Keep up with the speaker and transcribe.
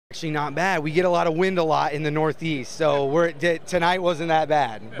actually not bad. We get a lot of wind a lot in the Northeast, so tonight wasn't that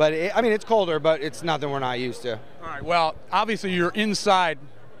bad. But it's colder, but it's nothing we're not used to. All right. Well, obviously you're inside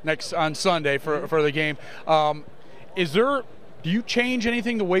on Sunday for the game. Do you change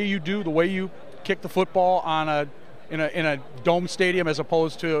anything the way you kick the football in a dome stadium as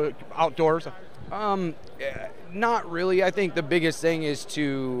opposed to outdoors? Not really. I think the biggest thing is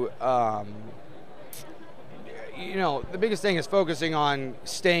to the biggest thing is focusing on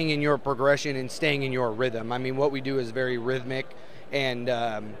staying in your progression and staying in your rhythm. I mean, what we do is very rhythmic, and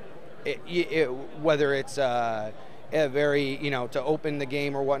whether it's a very, to open the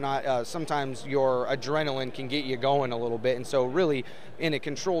game or whatnot, sometimes your adrenaline can get you going a little bit. And so really, in a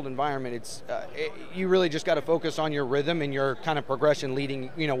controlled environment, you really just got to focus on your rhythm and your kind of progression leading,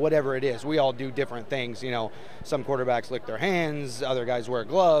 whatever it is. We all do different things. Some quarterbacks lick their hands, other guys wear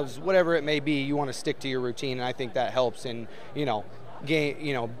gloves, whatever it may be. You want to stick to your routine, and I think that helps in,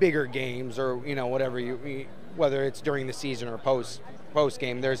 bigger games or, whatever whether it's during the season or post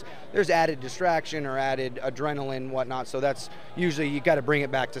game. There's added distraction or added adrenaline, whatnot. So that's usually you got to bring it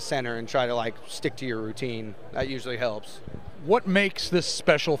back to center and try to stick to your routine. That usually helps. What makes this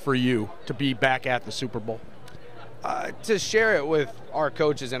special for you to be back at the Super Bowl? To share it with our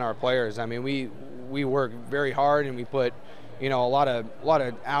coaches and our players. I mean, we work very hard and we put a lot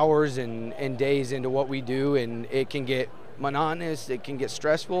of hours and days into what we do, and it can get monotonous. It can get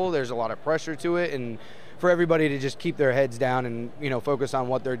stressful. There's a lot of pressure to it, and for everybody to just keep their heads down and focus on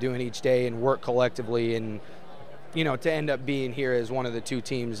what they're doing each day and work collectively, and to end up being here as one of the two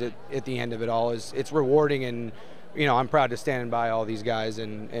teams at the end of it all it's rewarding, and I'm proud to stand by all these guys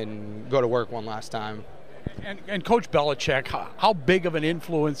and go to work one last time. And Coach Belichick, how big of an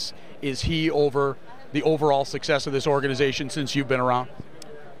influence is he over the overall success of this organization since you've been around?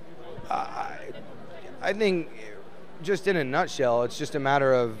 I think just in a nutshell, it's just a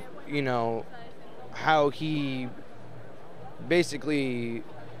matter of how he basically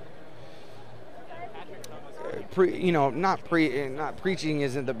not preaching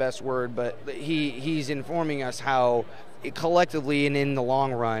isn't the best word, but he's informing us how collectively and in the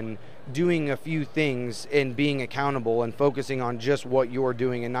long run, doing a few things and being accountable and focusing on just what you're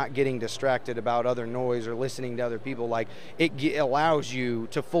doing and not getting distracted about other noise or listening to other people, it allows you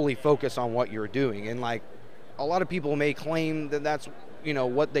to fully focus on what you're doing. And a lot of people may claim that that's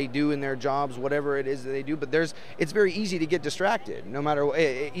what they do in their jobs, whatever it is that they do, but it's very easy to get distracted, no matter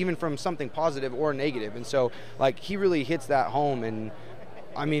even from something positive or negative. And so he really hits that home. And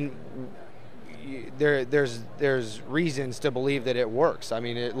I mean, there's reasons to believe that it works. I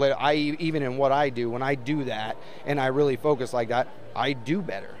mean, even in what I do, when I do that and I really focus like that, I do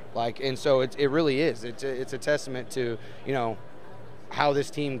better. And so it really is. It's a testament to how this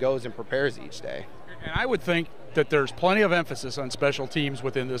team goes and prepares each day. And I would think that there's plenty of emphasis on special teams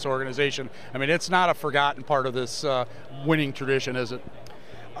within this organization. I mean, it's not a forgotten part of this winning tradition, is it?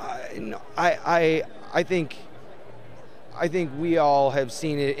 No, I think we all have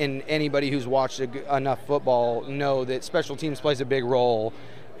seen it, and anybody who's watched enough football know that special teams plays a big role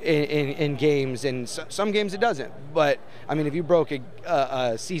in games, and some games it doesn't. But I mean, if you broke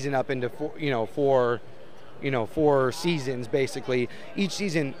a season up into four seasons, basically, each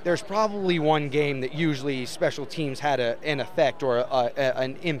season there's probably one game that usually special teams had an effect or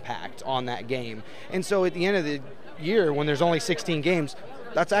an impact on that game. And so at the end of the year, when there's only 16 games,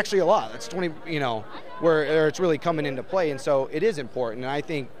 that's actually a lot. That's 20, where it's really coming into play. And so it is important. And I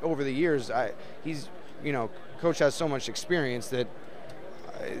think over the years, Coach has so much experience that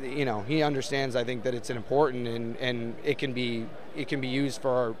he understands, I think, that it's important, and it can be used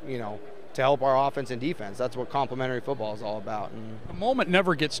for to help our offense and defense. That's what complementary football is all about. And the moment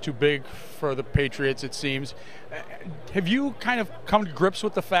never gets too big for the Patriots, it seems. Have you kind of come to grips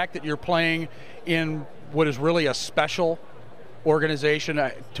with the fact that you're playing in what is really a special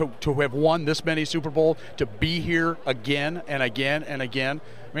organization, to have won this many Super Bowls, to be here again and again and again?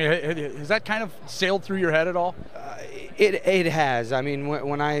 I mean, has that kind of sailed through your head at all? It has. I mean,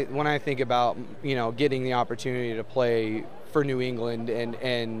 when I think about getting the opportunity to play for New England,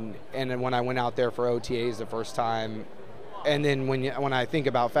 and then when I went out there for OTAs the first time, and then when I think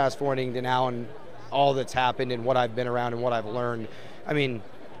about fast forwarding to now and all that's happened and what I've been around and what I've learned, I mean,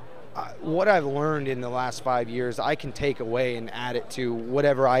 what I've learned in the last 5 years, I can take away and add it to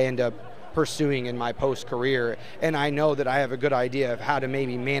whatever I end up pursuing in my post-career, and I know that I have a good idea of how to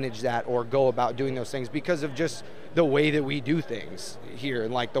maybe manage that or go about doing those things because of just the way that we do things here,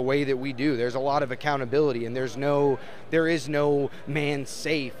 and the way that we do. There's a lot of accountability, and there is no man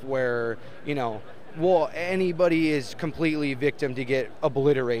safe where Well, anybody is completely victim to get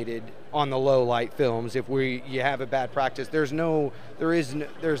obliterated on the low light films. If you have a bad practice, there's none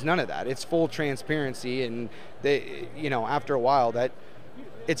of that. It's full transparency, and after a while that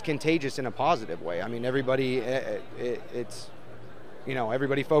it's contagious in a positive way. I mean, everybody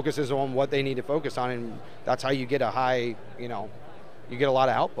everybody focuses on what they need to focus on, and that's how you get a high, you get a lot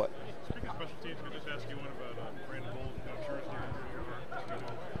of output. Speaking of special teams, can I just ask you one about Brandon Bolden?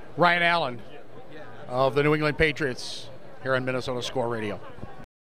 Ryan Allen of the New England Patriots here on Minnesota Score Radio.